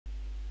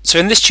So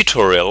in this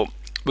tutorial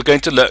we're going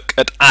to look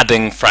at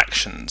adding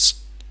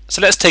fractions.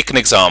 So let's take an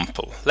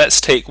example.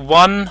 Let's take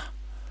 1/2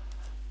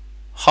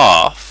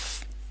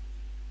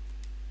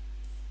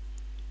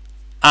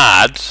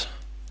 add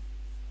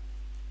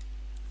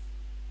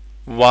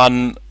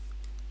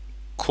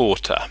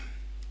 1/4.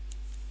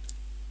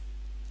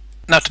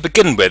 Now to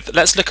begin with,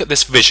 let's look at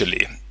this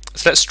visually.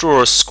 So let's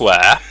draw a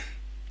square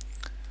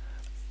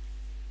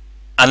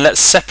and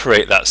let's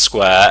separate that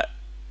square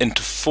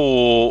into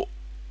 4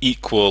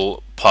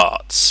 equal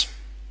parts,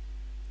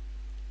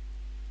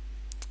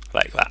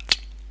 like that.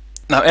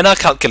 Now in our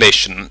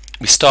calculation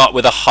we start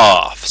with a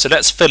half, so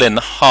let's fill in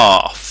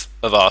half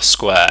of our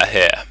square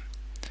here.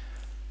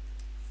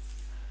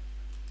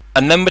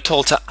 And then we're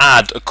told to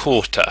add a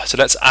quarter, so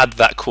let's add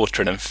that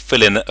quarter in and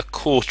fill in a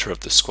quarter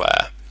of the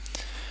square.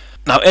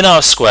 Now in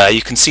our square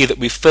you can see that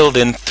we've filled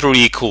in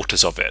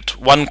 3/4 of it.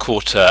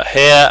 1/4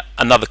 here,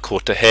 another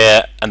quarter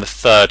here, and the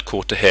third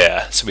quarter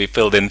here. So we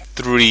filled in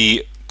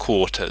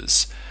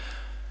 3/4.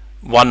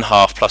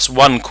 1/2 plus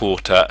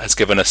 1/4 has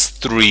given us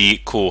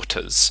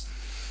 3/4.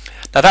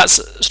 Now that's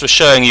sort of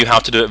showing you how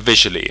to do it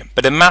visually,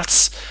 but in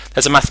maths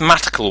there's a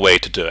mathematical way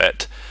to do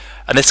it,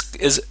 and this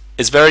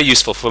is very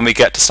useful for when we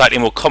get to slightly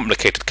more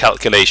complicated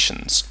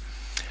calculations.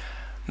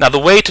 Now the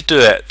way to do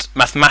it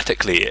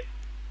mathematically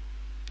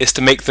is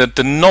to make the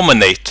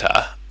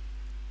denominator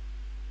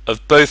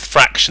of both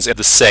fractions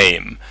the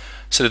same.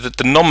 So the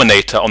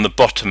denominator on the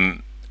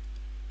bottom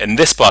in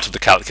this part of the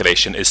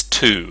calculation is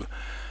 2.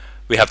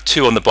 We have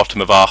 2 on the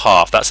bottom of our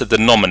half, that's the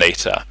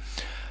denominator.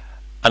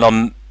 And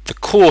on the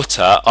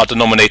quarter our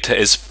denominator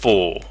is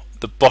 4,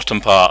 the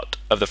bottom part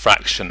of the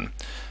fraction.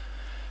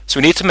 So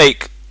we need to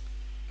make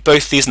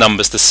both these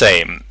numbers the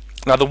same.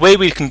 Now the way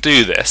we can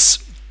do this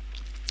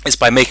is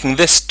by making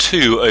this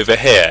 2 over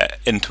here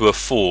into a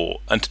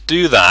 4, and to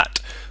do that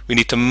we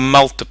need to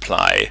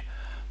multiply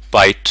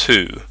by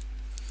 2,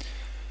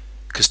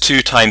 because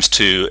 2 times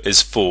 2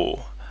 is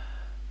 4.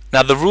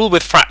 Now the rule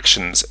with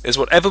fractions is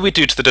whatever we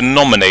do to the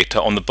denominator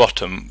on the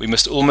bottom we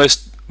must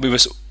always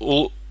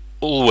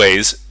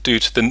do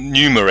to the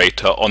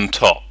numerator on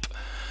top.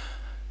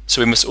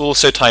 So we must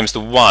also times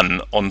the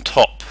 1 on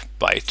top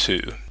by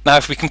 2. Now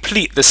if we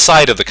complete this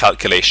side of the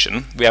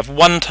calculation we have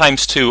 1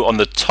 times 2 on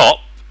the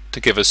top to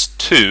give us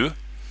 2,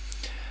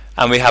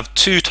 and we have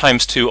 2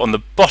 times 2 on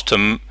the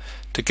bottom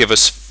to give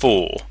us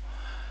 4,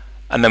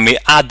 and then we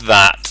add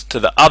that to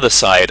the other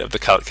side of the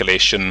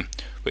calculation,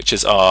 which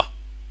is our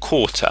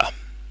quarter.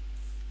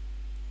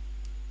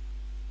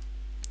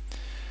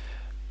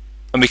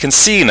 And we can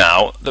see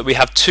now that we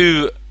have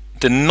 2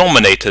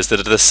 denominators that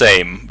are the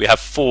same. We have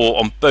 4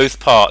 on both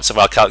parts of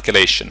our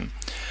calculation,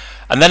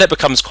 and then it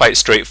becomes quite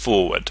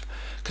straightforward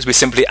because we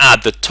simply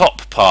add the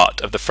top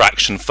part of the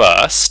fraction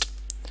first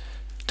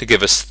to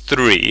give us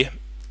 3,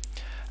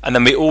 and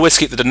then we always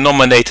keep the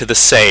denominator the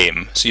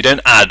same. So you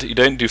don't add, you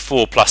don't do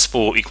 4 plus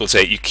 4 equals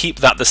 8, you keep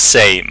that the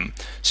same.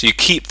 So you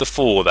keep the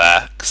 4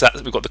 there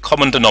because we've got the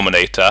common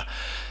denominator,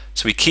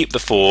 so we keep the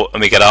 4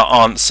 and we get our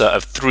answer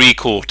of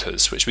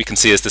 3/4, which we can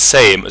see is the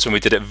same as when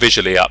we did it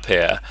visually up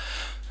here.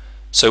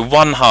 So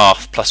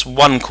 1/2 plus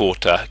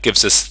 1/4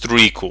 gives us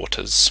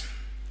 3/4.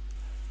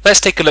 Let's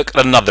take a look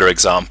at another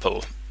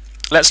example.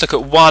 Let's look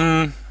at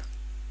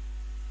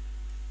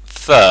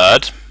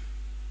 1/3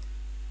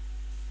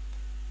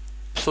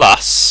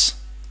 plus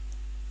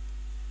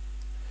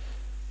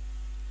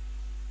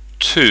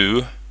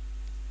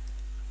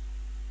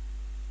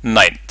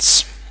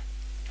 2/9.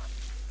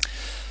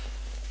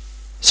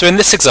 So in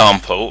this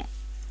example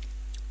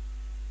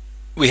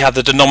we have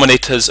the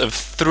denominators of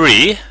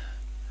 3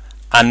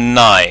 and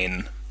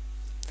 9.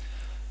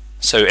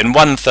 So in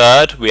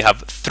 1/3 we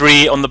have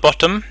 3 on the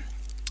bottom,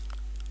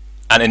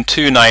 and in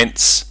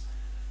 2/9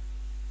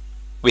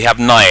 we have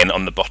 9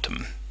 on the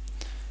bottom.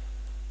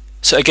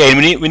 So again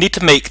we need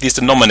to make these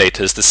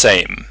denominators the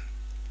same.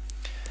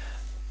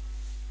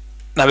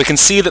 Now we can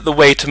see that the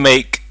way to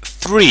make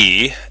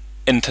 3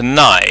 into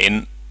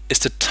 9 is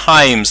to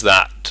times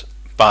that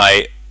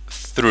by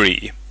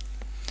 3.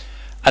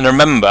 And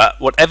remember,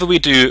 whatever we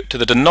do to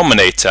the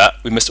denominator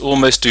we must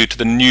almost do to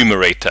the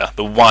numerator,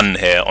 the 1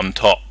 here on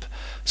top.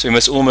 So we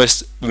must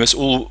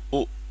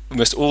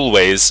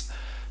always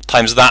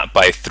times that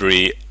by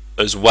 3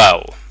 as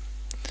well.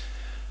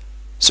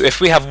 So if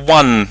we have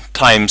 1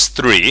 times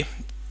 3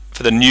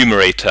 for the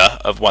numerator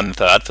of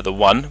 1/3, for the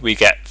 1, we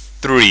get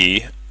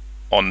 3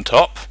 on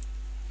top,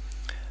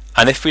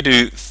 and if we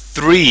do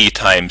 3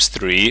 times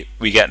 3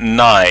 we get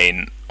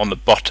 9 on the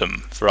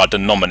bottom for our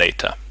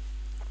denominator.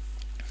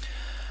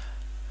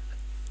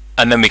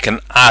 And then we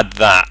can add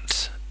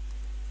that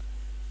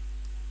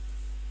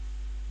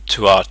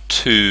to our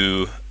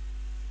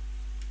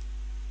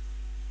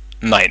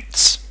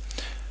 2/9,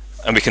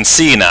 and we can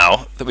see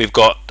now that we've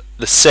got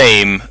the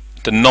same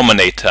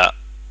denominator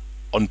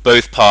on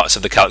both parts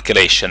of the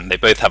calculation. They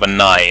both have a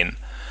 9,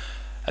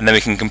 and then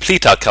we can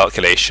complete our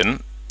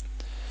calculation.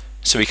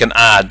 So we can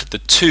add the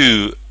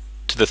 2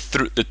 to the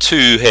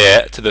 2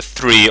 here to the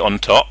 3 on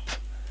top,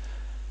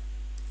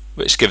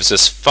 which gives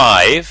us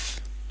 5,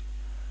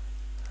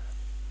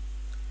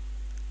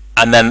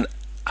 And then,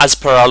 as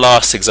per our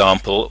last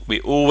example, we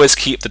always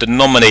keep the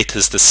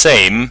denominators the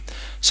same,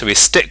 so we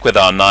stick with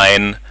our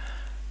 9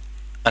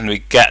 and we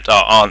get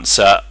our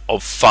answer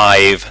of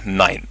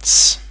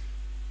 5/9.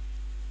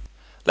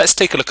 Let's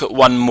take a look at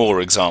one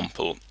more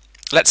example.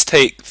 Let's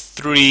take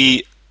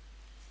 3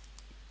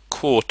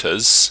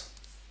 quarters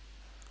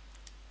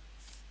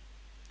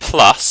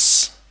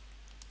plus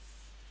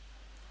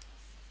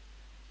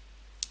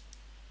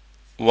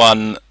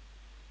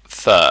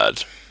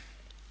 1/3.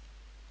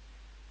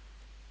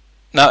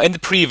 Now, in the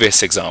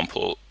previous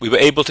example, we were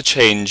able to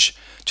change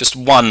just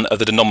one of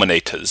the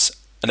denominators,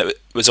 and it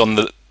was on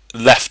the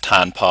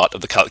left-hand part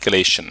of the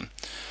calculation.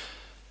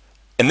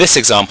 In this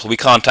example, we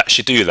can't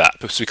actually do that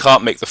because we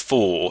can't make the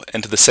 4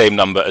 into the same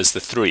number as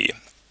the 3,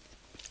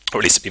 or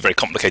at least it'd be very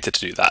complicated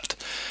to do that.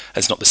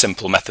 It's not the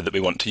simple method that we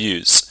want to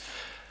use.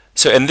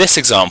 So in this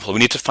example, we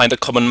need to find a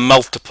common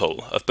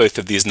multiple of both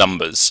of these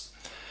numbers.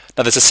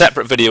 Now, there's a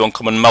separate video on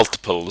common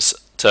multiples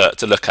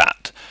to look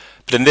at.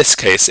 But in this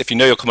case, if you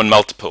know your common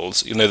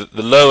multiples, you'll know that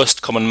the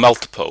lowest common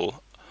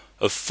multiple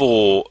of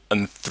 4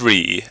 and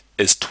 3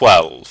 is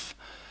 12.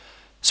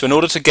 So in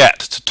order to get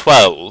to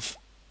 12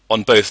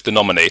 on both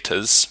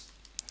denominators,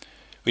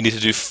 we need to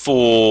do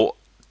 4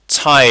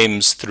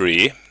 times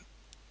 3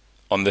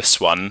 on this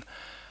one,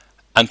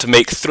 and to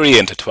make 3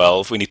 into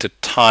 12, we need to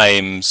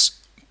times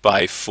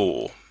by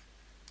 4.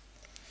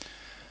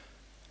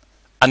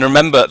 And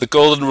remember, the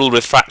golden rule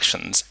with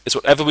fractions is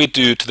whatever we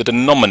do to the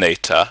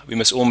denominator, we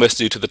must almost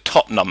do to the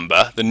top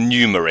number, the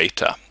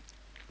numerator.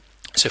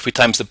 So if we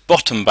times the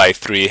bottom by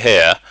 3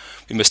 here,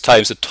 we must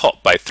times the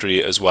top by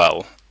 3 as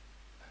well.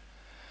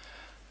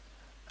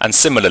 And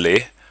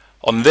similarly,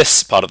 on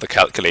this part of the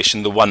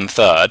calculation, the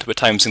 1/3, we're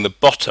timesing the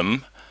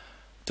bottom,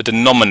 the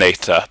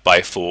denominator,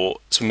 by 4,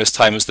 so we must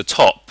times the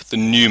top, the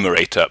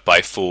numerator,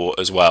 by 4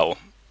 as well.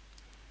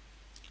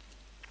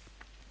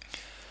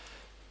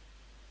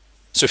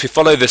 So if we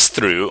follow this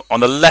through,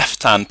 on the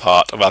left-hand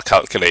part of our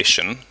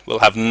calculation, we'll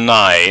have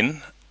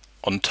 9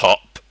 on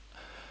top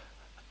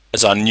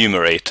as our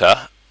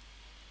numerator,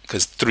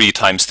 because 3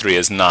 times 3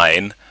 is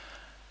 9,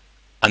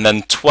 and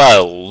then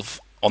 12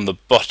 on the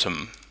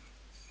bottom,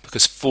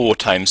 because 4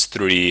 times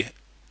 3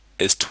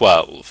 is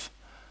 12.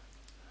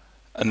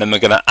 And then we're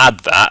going to add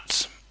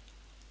that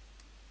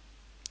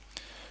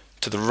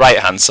to the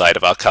right-hand side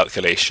of our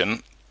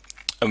calculation,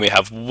 and we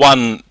have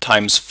 1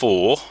 times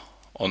 4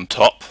 on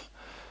top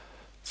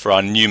for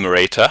our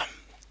numerator,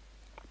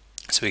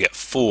 so we get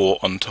 4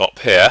 on top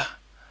here,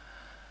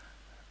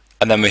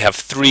 and then we have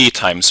 3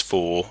 times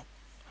 4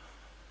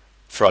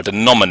 for our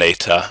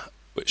denominator,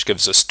 which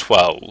gives us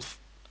 12.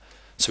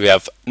 So we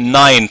have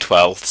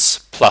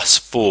 9/12 plus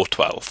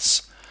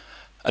 4/12.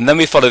 And then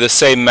we follow the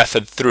same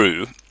method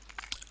through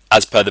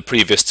as per the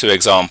previous 2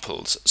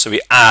 examples. So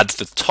we add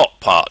the top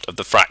part of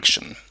the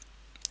fraction,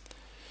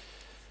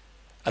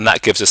 and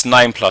that gives us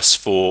 9 plus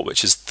 4,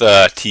 which is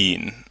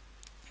 13.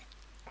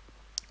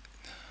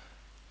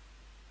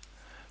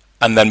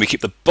 And then we keep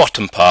the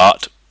bottom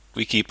part,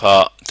 we keep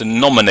our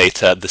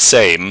denominator the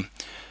same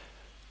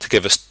to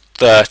give us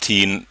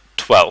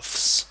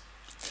 13/12.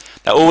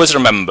 Now always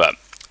remember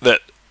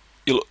that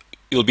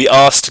you'll be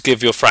asked to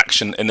give your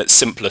fraction in its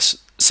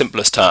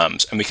simplest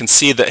terms, and we can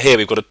see that here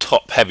we've got a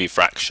top-heavy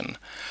fraction.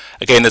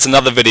 Again, there's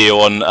another video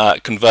on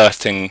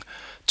converting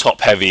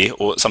top-heavy,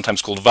 or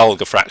sometimes called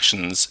vulgar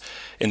fractions,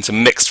 into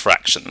mixed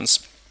fractions.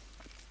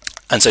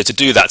 And so to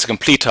do that, to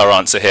complete our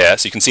answer here,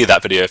 so you can see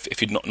that video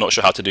if you're not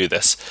sure how to do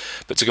this,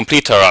 but to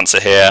complete our answer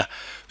here,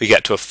 we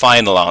get to a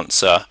final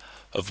answer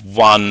of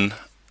 1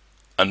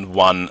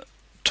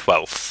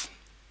 1/12.